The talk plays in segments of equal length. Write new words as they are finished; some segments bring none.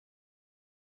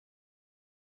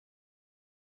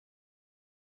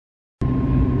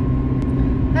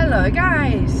Hello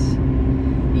guys!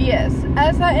 Yes,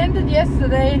 as I ended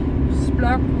yesterday's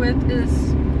vlog with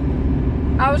is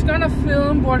I was gonna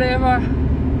film whatever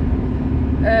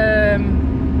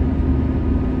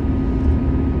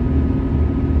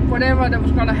whatever that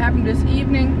was gonna happen this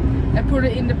evening and put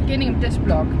it in the beginning of this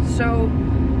vlog. So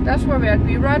that's where we're at.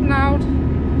 We right now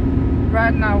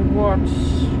what's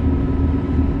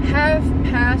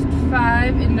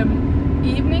 5:30 in the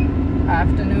evening.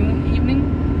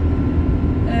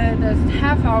 That's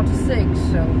half hour to 6,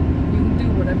 so you can do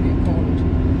whatever you call it.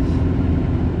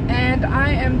 And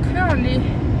I am currently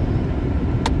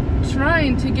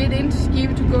trying to get into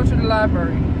Skive to go to the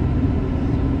library.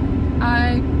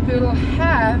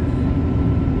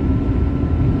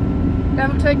 That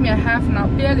will take me a half an hour,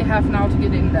 barely half an hour to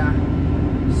get in there.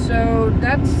 So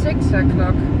that's 6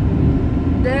 o'clock.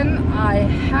 Then I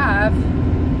have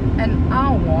an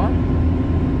hour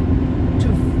to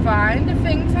find the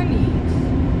things I need,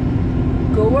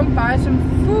 go and buy some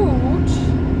food,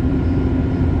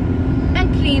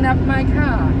 and clean up my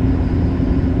car.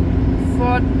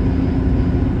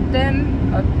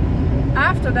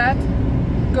 After that,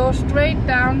 go straight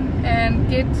down and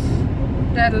get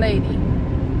that lady.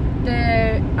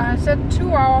 I set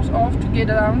 2 hours off to get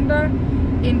down there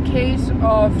in case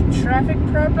of traffic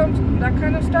problems and that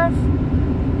kind of stuff.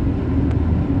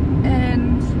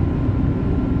 And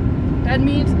that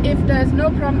means if there's no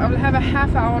problem, I will have a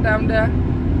half hour down there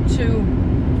to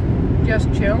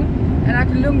just chill, and I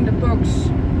can look in the books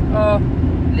or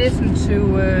listen to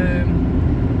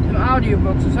some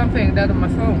audiobooks or something like that on my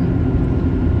phone.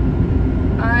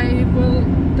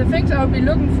 The things I'll be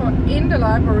looking for in the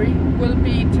library will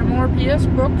be Tamora Pierce's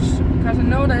books, because I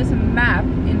know there's a map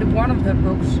in one of her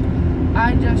books.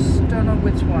 I just don't know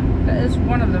which one. There is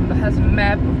one of them that has a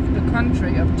map of the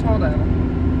country of Total.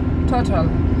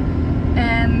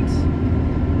 And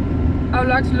I would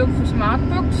like to look for smart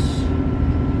books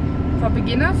for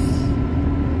beginners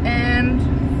and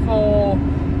for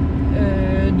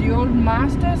the old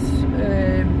masters,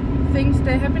 things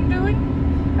they have been doing.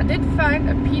 I did find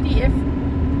a PDF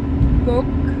book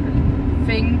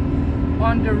thing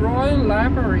on the Royal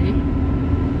Library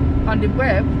on the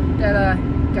web that I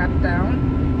got down,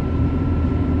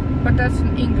 but that's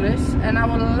in English, and I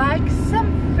would like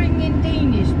something in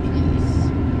Danish, please.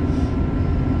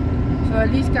 So at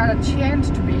least got a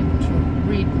chance to be able to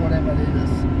read whatever it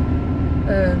is.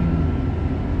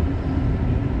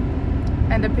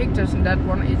 And the pictures in that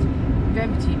one is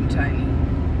very tiny.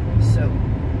 So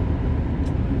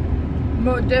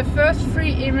the first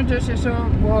 3 images I saw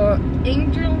were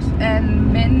angels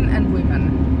and men and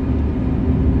women.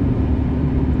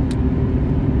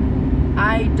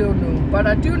 I don't know, but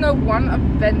I do know one of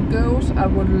Van Gogh's I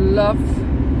would love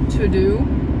to do,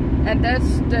 and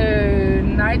that's the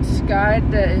night sky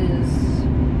that is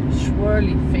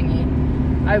swirly thingy.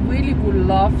 I really would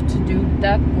love to do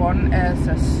that one as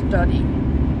a study.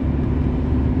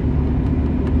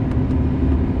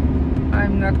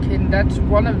 I'm not kidding, that's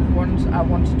one of the ones I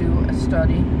want to do a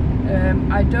study.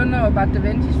 I don't know about Da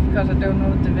Vinci's because I don't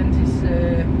know Da Vinci's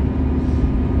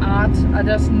art. I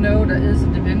just know there is a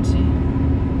Da Vinci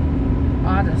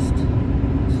artist.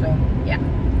 So yeah,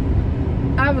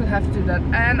 I will have to do that,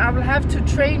 and I will have to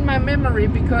train my memory,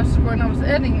 because when I was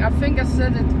editing, I think I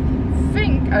said it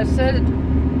 3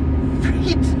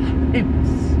 times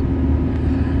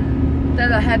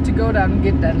that I had to go down and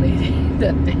get that lady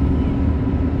that day.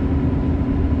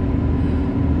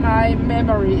 My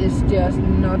memory is just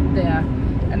not there,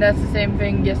 and that's the same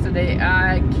thing yesterday.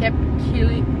 I kept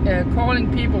calling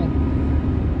people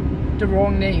the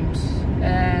wrong names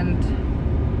and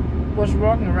was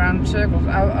walking around in circles.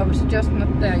 I was just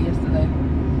not there yesterday,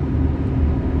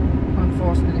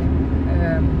 unfortunately.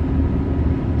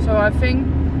 So I think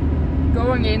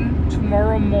going in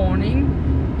tomorrow morning,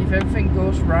 if everything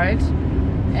goes right,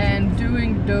 and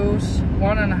doing those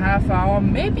 1.5 hours,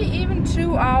 maybe even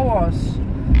 2 hours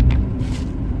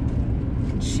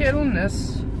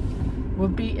chillness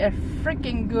would be a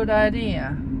freaking good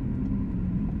idea.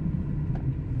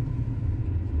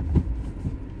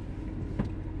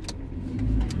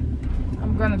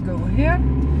 I'm gonna go here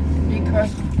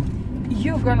because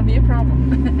you're gonna be a problem.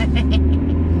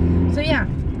 So yeah,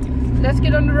 let's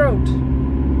get on the road.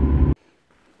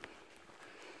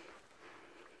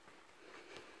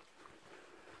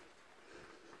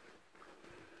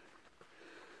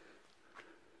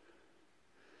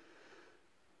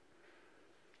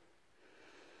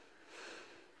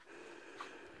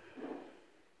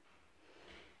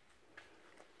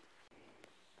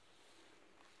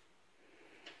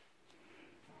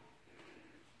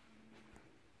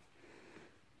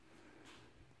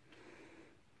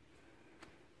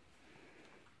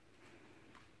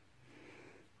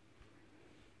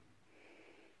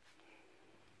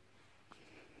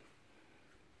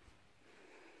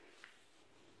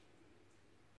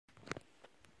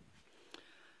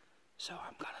 so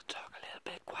I'm gonna talk a little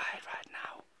bit quiet right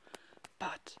now.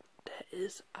 But there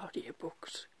is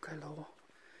audiobooks galore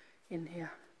in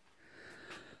here.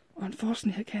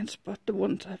 Unfortunately, I can't spot the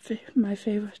ones my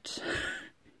favorites.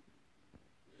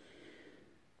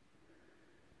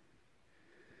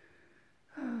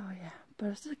 Oh yeah,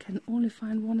 but I still can only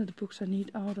find one of the books I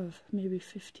need out of maybe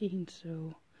 15,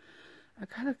 so I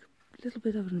got a little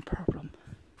bit of a problem.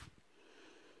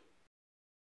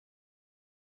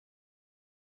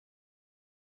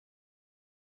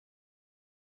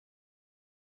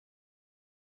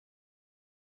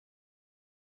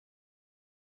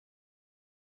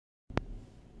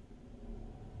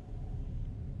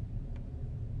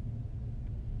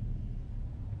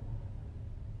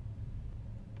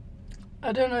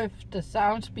 I don't know if the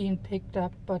sound's being picked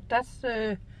up, but that's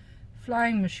the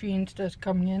flying machines that's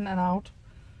coming in and out.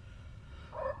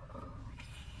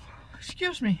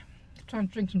 Excuse me, I'm trying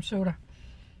to drink some soda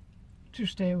to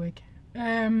stay awake.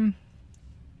 I'm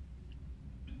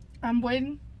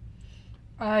waiting.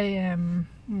 I am,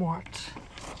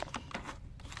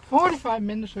 45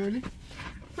 minutes early,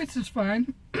 which is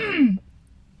fine.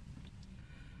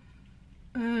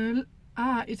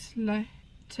 It's like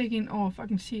taking off. I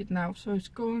can see it now, so it's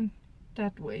going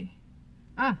that way.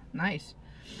 Ah, nice.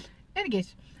 Any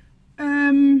case,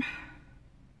 that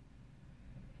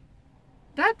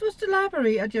was the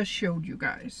library I just showed you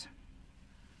guys,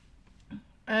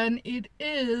 and it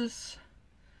is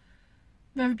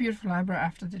very beautiful library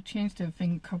after they changed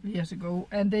everything a couple of years ago,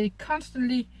 and they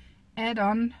constantly add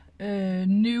on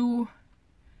new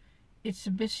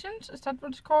exhibitions. Is that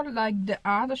what it's called? Like the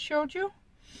art I showed you.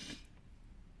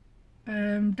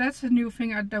 That's a new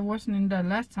thing that wasn't in there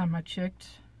last time I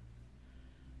checked,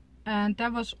 and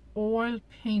that was oil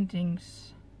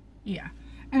paintings. Yeah,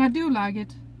 and I do like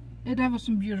it. That was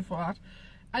some beautiful art.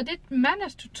 I did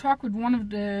manage to talk with one of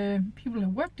the people who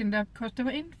worked in there, because they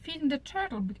were feeding the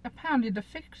turtle. Apparently the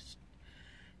fish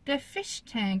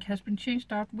tank has been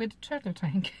changed out with the turtle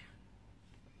tank.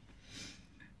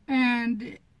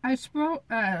 And I spoke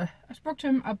to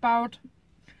him about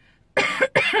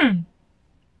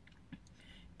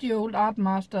the old art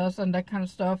masters and that kind of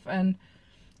stuff, and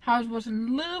how it was a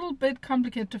little bit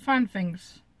complicated to find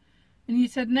things. And he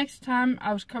said next time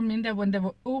I was coming in there when they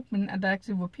were open and there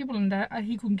actually were people in there,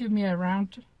 he could give me a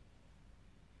round.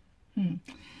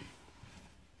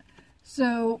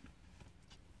 So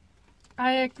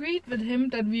I agreed with him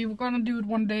that we were gonna do it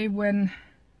one day when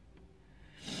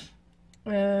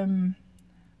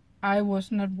I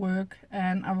wasn't at work,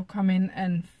 and I would come in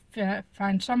and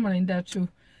find someone in there to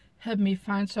help me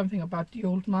find something about the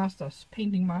old masters,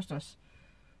 painting masters.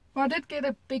 But I did get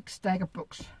a big stack of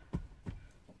books,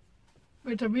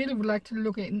 which I really would like to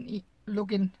look in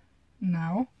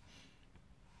now.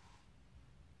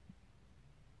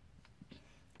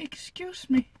 Excuse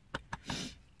me.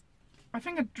 I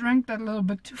think I drank that a little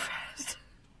bit too fast.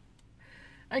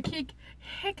 I keep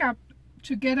hiccup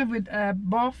together with a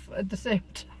buff at the same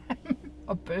time,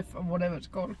 or buff, or whatever it's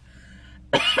called.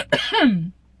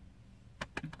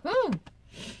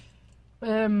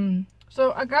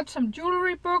 So I got some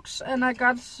jewelry books, and I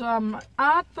got some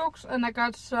art books, and I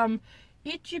got some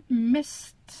Egypt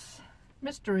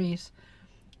mysteries,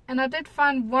 and I did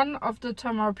find one of the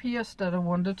Tamar Pierce that I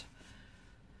wanted.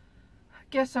 I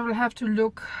guess I will have to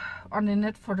look on the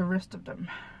net for the rest of them.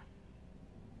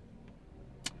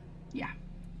 Yeah,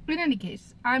 in any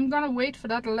case, I'm gonna wait for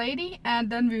that lady, and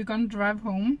then we're gonna drive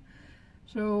home.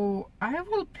 So I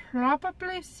will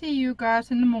probably see you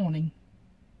guys in the morning.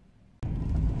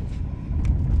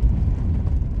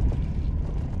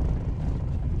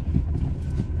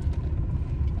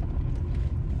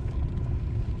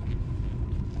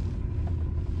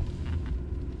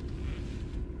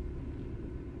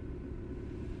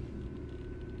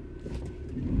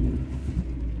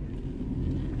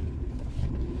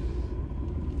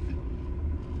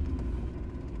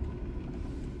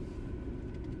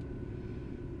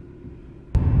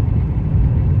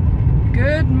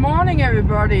 Good morning,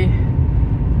 everybody.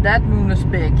 That moon is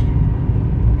big.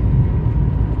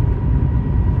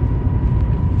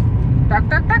 Duck,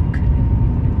 duck, duck.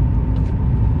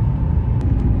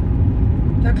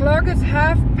 The clock is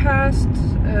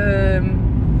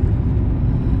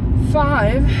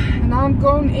 5:30, and I'm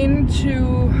going in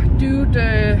to do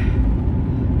the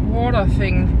water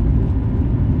thing.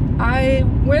 I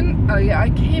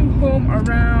came home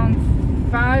around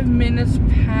 5 minutes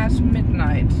past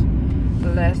midnight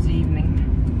last evening,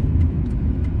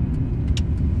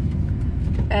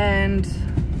 and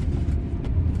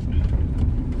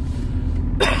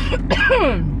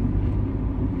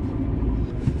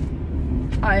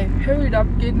I hurried up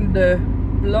getting the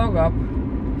vlog up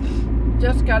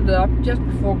just got it up just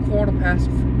before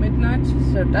midnight,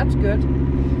 so that's good.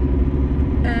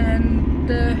 And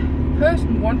the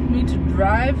person wanted me to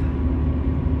drive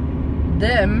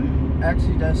them,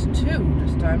 actually there's two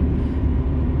this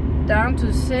time, down to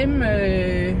the same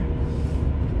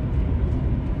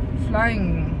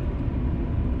flying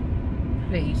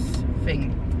place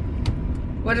thing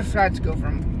where the flights go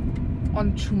from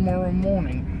on tomorrow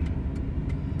morning.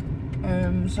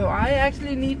 So I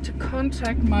actually need to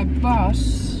contact my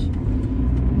boss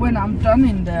when I'm done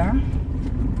in there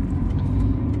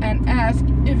and ask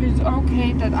if it's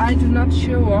okay that I do not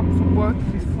show up for work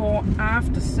before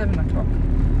after 7 o'clock.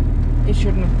 It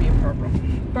should not be a problem,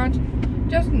 but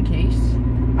just in case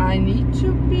I need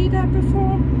to be there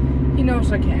before, he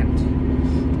knows I can't.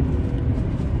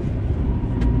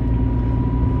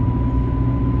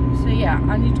 So yeah,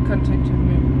 I need to contact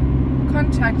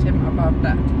him about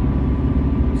that.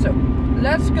 So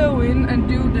let's go in and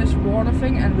do this water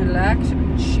thing and relax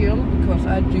and chill, because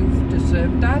I do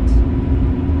deserve that.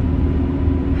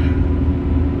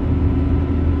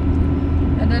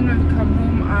 And then when we come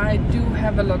home, I do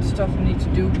have a lot of stuff I need to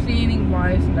do, cleaning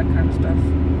wise and that kind of stuff.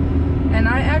 And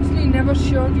I actually never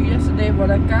showed you yesterday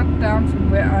what I got down from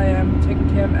where I am taking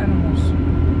care of animals.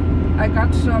 I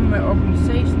got some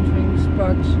organization things,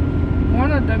 but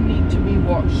one of them need to be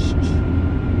washed.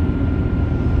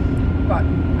 But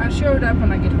I'll show it up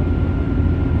when I get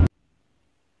home.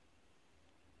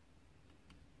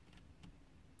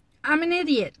 I'm an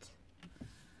idiot.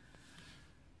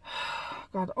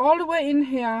 Got all the way in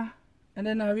here, and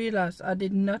then I realized I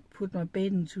did not put my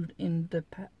bathing suit in the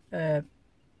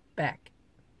bag.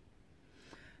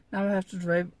 Now I have to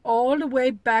drive all the way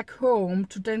back home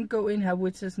to then go in here,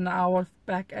 which is an hour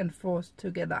back and forth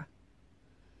together.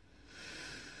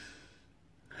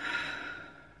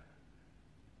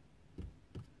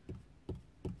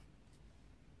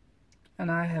 And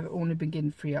I have only been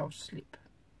getting 3 hours sleep.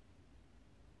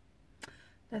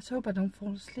 Let's hope I don't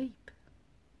fall asleep.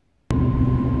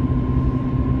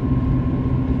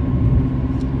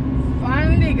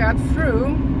 Finally got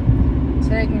through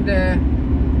taking the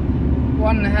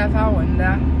 1.5 hours in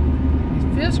there. It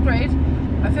feels great.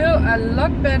 I feel a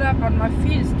lot better, but my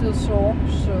feet is still sore,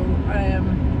 so I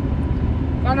am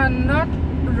gonna not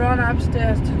run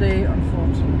upstairs today,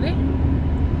 unfortunately,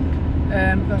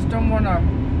 because I don't wanna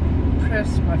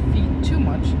press my feet too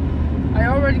much. I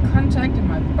already contacted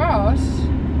my boss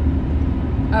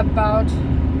about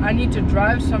I need to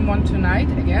drive someone tonight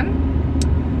again.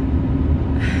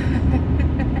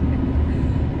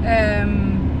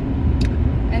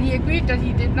 And he agreed that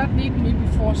he did not need me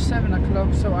before 7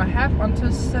 o'clock, so I have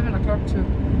until 7 o'clock to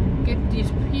get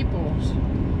these people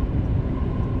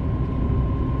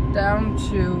down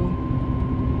to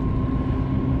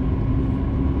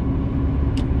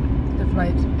the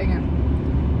flight again,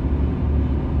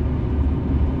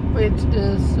 which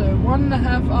is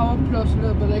 1.5 hours plus a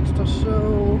little bit extra,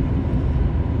 so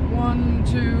 1,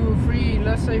 2, 3,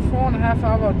 let's say 4.5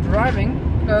 hours driving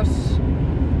plus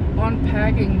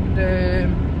unpacking the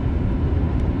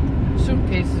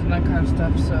suitcases and that kind of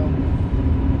stuff. So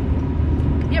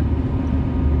yep,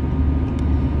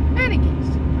 any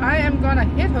case, I am gonna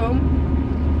head home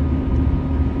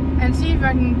and see if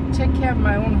I can take care of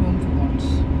my own home for once.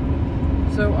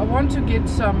 So I want to get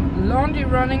some laundry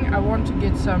running, I want to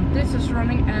get some dishes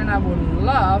running, and I would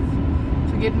love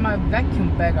to get my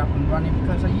vacuum bag up and running,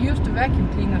 because I used the vacuum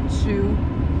cleaner to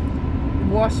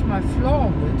wash my floor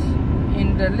with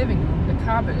in the living room, the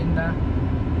carpet in there,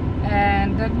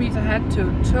 and that means I had to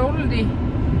totally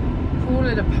pull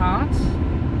it apart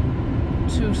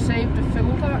to save the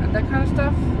filter and that kind of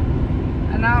stuff,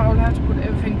 and now I'll have to put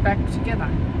everything back together.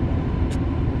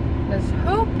 Let's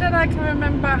hope that I can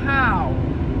remember how.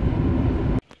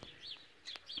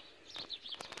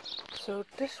 So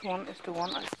this one is the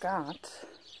one I got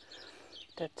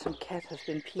that some cat has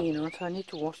been peeing on, so I need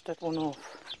to wash that one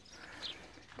off.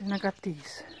 Then I got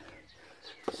these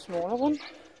smaller one,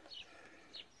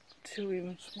 2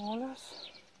 even smaller,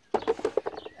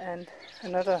 and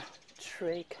another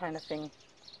tray kind of thing.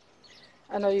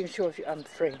 I'm not even sure if I'm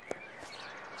free.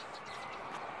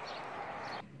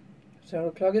 So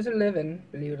the clock is 11,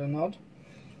 believe it or not,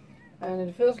 and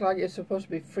it feels like it's supposed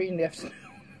to be 3 in the afternoon.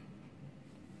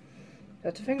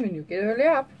 That's the thing when you get early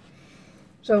up.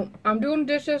 So I'm doing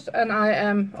dishes, and I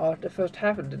am, or the first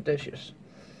half of the dishes,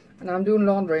 and I'm doing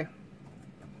laundry.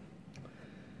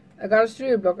 I got a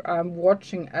studio blog I'm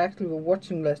watching, actually we're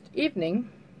watching last evening,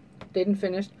 didn't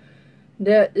finish.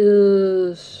 There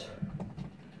is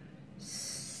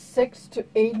 6 to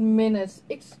 8 minutes,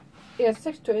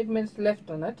 6 to 8 minutes left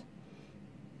on it.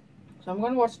 So I'm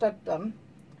gonna watch that done.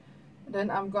 Then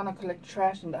I'm gonna collect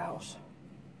trash in the house.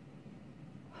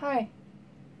 Hi.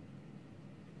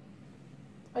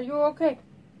 Are you okay?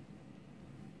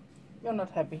 You're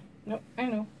not happy. No, I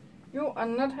know. You are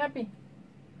not happy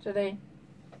today.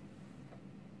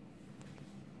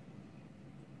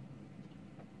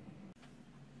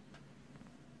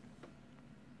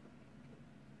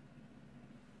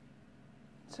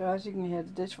 So as you can hear,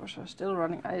 the dishwasher is still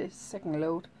running. I second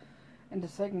load, and the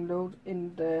second load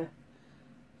in the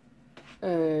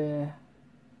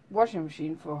washing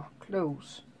machine for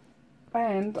clothes.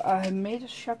 And I have made a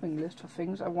shopping list for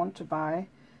things I want to buy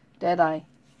that I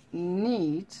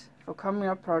need for coming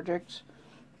up projects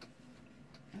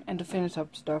and to finish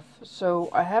up stuff. So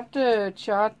I have the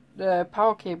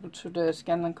power cable to the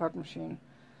scan and cut machine.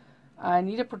 I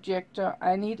need a projector.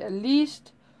 I need at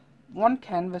least one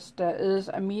canvas that is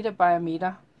 1 meter by 1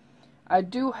 meter. I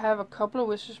do have a couple of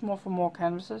wishes more for more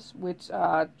canvases, which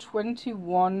are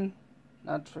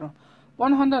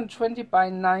 120 by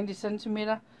 90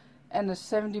 centimeter and a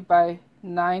 70 by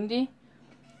 90,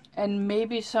 and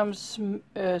maybe some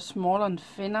smaller and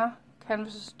thinner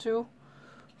canvases too.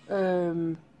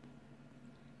 Could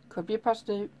be a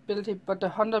possibility, but the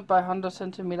 100 by 100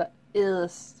 centimeter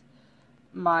is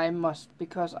my must,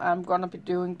 because I'm gonna be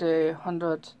doing the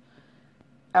 100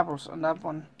 apples on that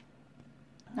one.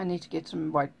 I need to get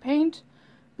some white paint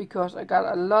because I got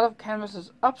a lot of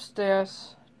canvases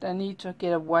upstairs that I need to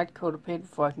get a white coat of paint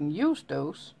before I can use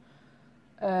those.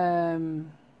 I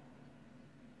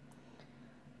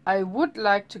would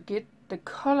like to get the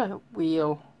color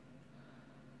wheel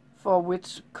for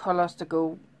which colors to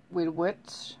go with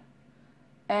which,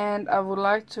 and I would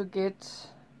like to get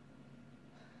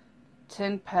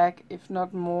 10 pack, if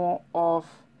not more,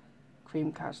 of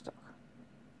cream cardstock.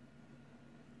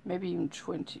 Maybe even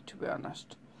 20, to be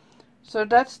honest. So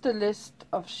that's the list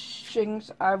of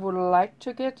things I would like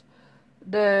to get.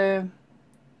 The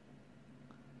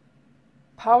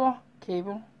power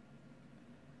cable,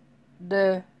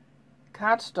 the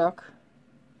cardstock,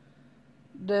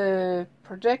 the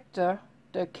projector,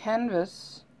 the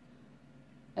canvas.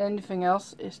 Anything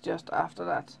else is just after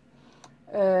that.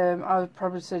 I would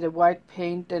probably say the white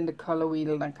paint, then the color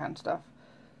wheel, and that kind of stuff.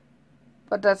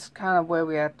 But that's kind of where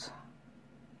we're at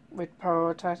with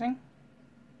prioritizing.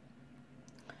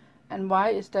 And why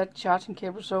is that charging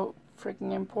cable so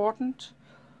freaking important?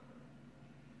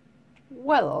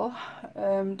 Well,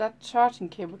 that charging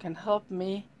cable can help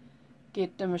me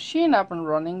get the machine up and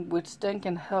running, which then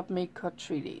can help me cut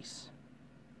 3Ds.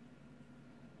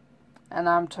 And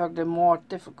I'm talking the more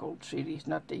difficult 3Ds,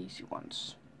 not the easy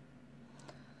ones.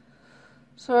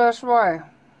 So that's why.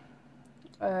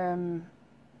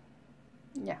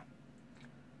 Yeah.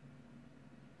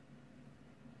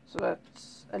 So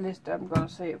that's a list I'm gonna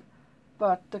save.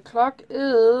 But the clock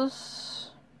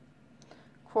is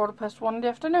 1:15 in the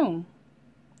afternoon.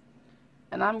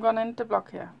 And I'm gonna end the vlog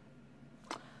here.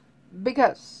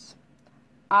 Because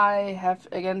I have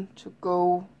again to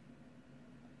go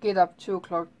get up 2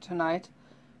 o'clock tonight.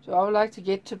 So I would like to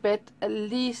get to bed at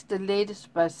least the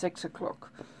latest by 6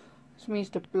 o'clock. This means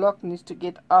the blog needs to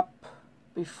get up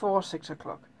before 6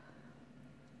 o'clock.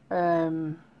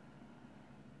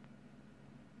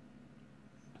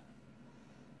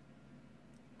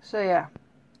 So yeah,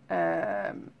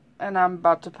 and I'm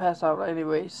about to pass out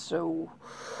anyway, so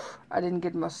I didn't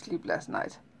get much sleep last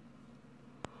night.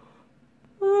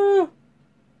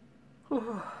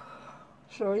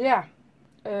 So yeah,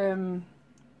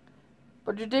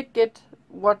 but you did get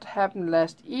what happened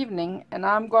last evening, and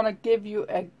I'm gonna give you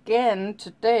again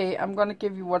today. I'm gonna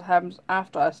give you what happens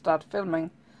after I start filming.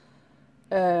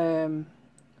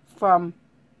 From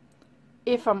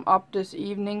if I'm up this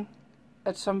evening,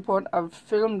 at some point I'll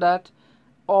film that,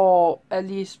 or at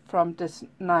least from this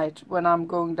night when I'm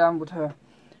going down with her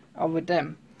or with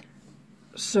them.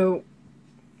 So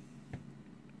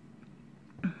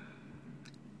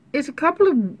it's a couple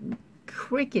of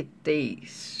cricket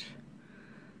days.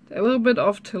 They're a little bit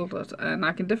off tilted, and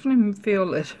I can definitely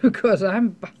feel it because I'm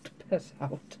about to pass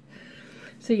out.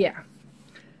 So yeah,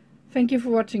 thank you for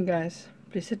watching, guys.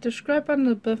 Please hit the subscribe button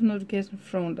and the bell notification,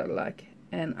 throw that like,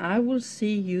 and I will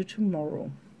see you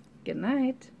tomorrow. Good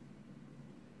night.